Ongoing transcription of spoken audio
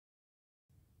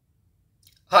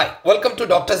Hi, welcome to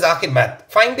Dr. Zakir Math.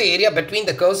 Find the area between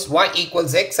the curves y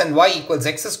equals x and y equals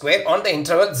x square on the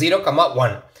interval 0,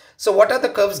 1. So what are the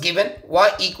curves given?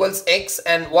 Y equals x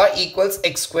and y equals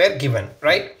x square given,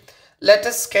 right? Let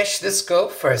us sketch this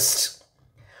curve first.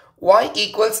 Y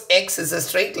equals x is a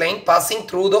straight line passing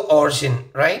through the origin,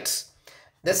 right?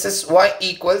 This is y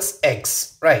equals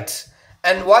x, right?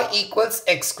 And y equals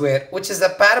x square, which is a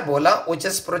parabola which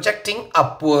is projecting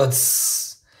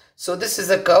upwards. So this is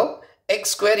a curve.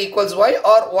 X square equals y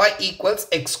or y equals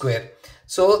x square.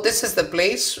 So this is the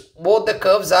place both the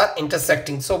curves are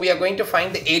intersecting. So we are going to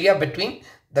find the area between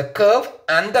the curve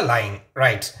and the line,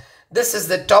 right? This is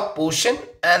the top portion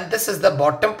and this is the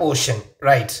bottom portion,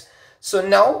 right? So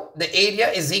now the area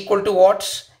is equal to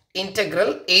what?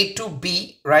 Integral a to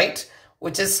b, right?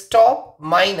 Which is top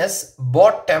minus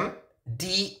bottom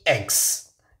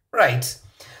dx, right?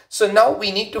 So now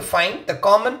we need to find the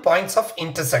common points of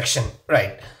intersection,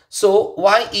 right? So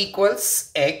y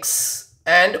equals x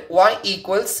and y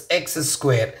equals x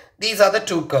square. These are the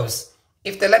two curves.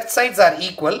 If the left sides are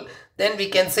equal, then we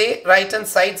can say right hand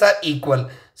sides are equal.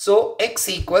 So x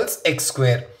equals x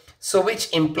square. So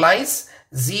which implies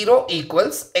 0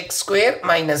 equals x square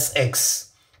minus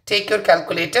x. Take your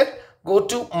calculator, go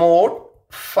to mode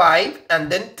 5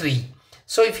 and then 3.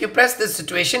 So if you press this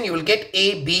situation, you will get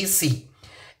A, B, C.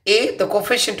 A, the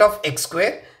coefficient of x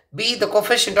square, B, the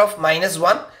coefficient of minus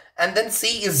 1, and then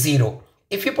C is 0.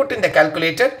 If you put in the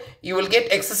calculator, you will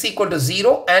get x is equal to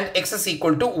 0 and x is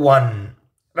equal to 1.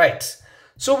 Right.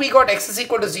 So we got x is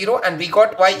equal to 0 and we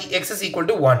got x is equal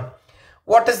to 1.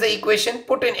 What is the equation?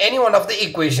 Put in any one of the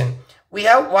equation. We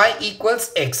have y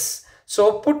equals x.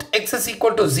 So put x is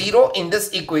equal to 0 in this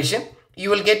equation.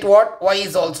 You will get what? Y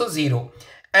is also 0.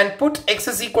 And put x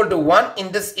is equal to 1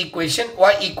 in this equation.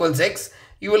 Y equals x.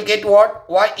 You will get what?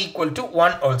 Y equal to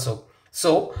 1 also.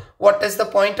 So, what is the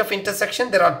point of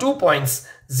intersection? There are 2 points,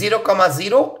 0,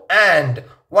 0 and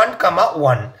 1,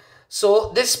 1.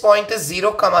 So, this point is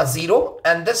 0, 0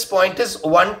 and this point is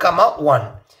 1,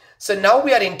 1. So, now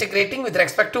we are integrating with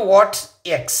respect to what?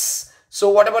 X. So,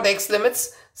 what about x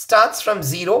limits? Starts from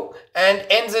 0 and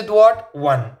ends with what?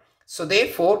 1. So,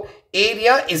 therefore,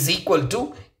 area is equal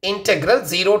to integral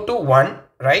 0 to 1,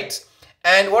 right?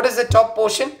 And what is the top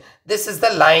portion? This is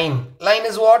the line. Line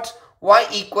is what? Y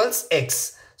equals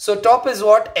x. So top is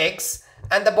what? X.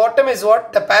 And the bottom is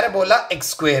what? The parabola x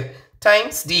square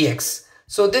times dx.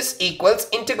 So this equals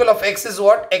integral of x is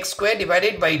what? X square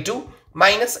divided by 2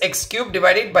 minus x cube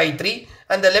divided by 3.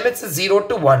 And the limits is 0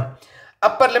 to 1.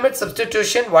 Upper limit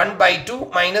substitution 1 by 2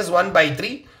 minus 1 by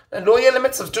 3. And lower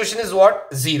limit substitution is what?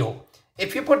 0.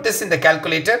 If you put this in the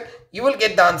calculator, you will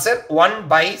get the answer 1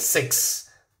 by 6.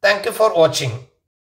 Thank you for watching.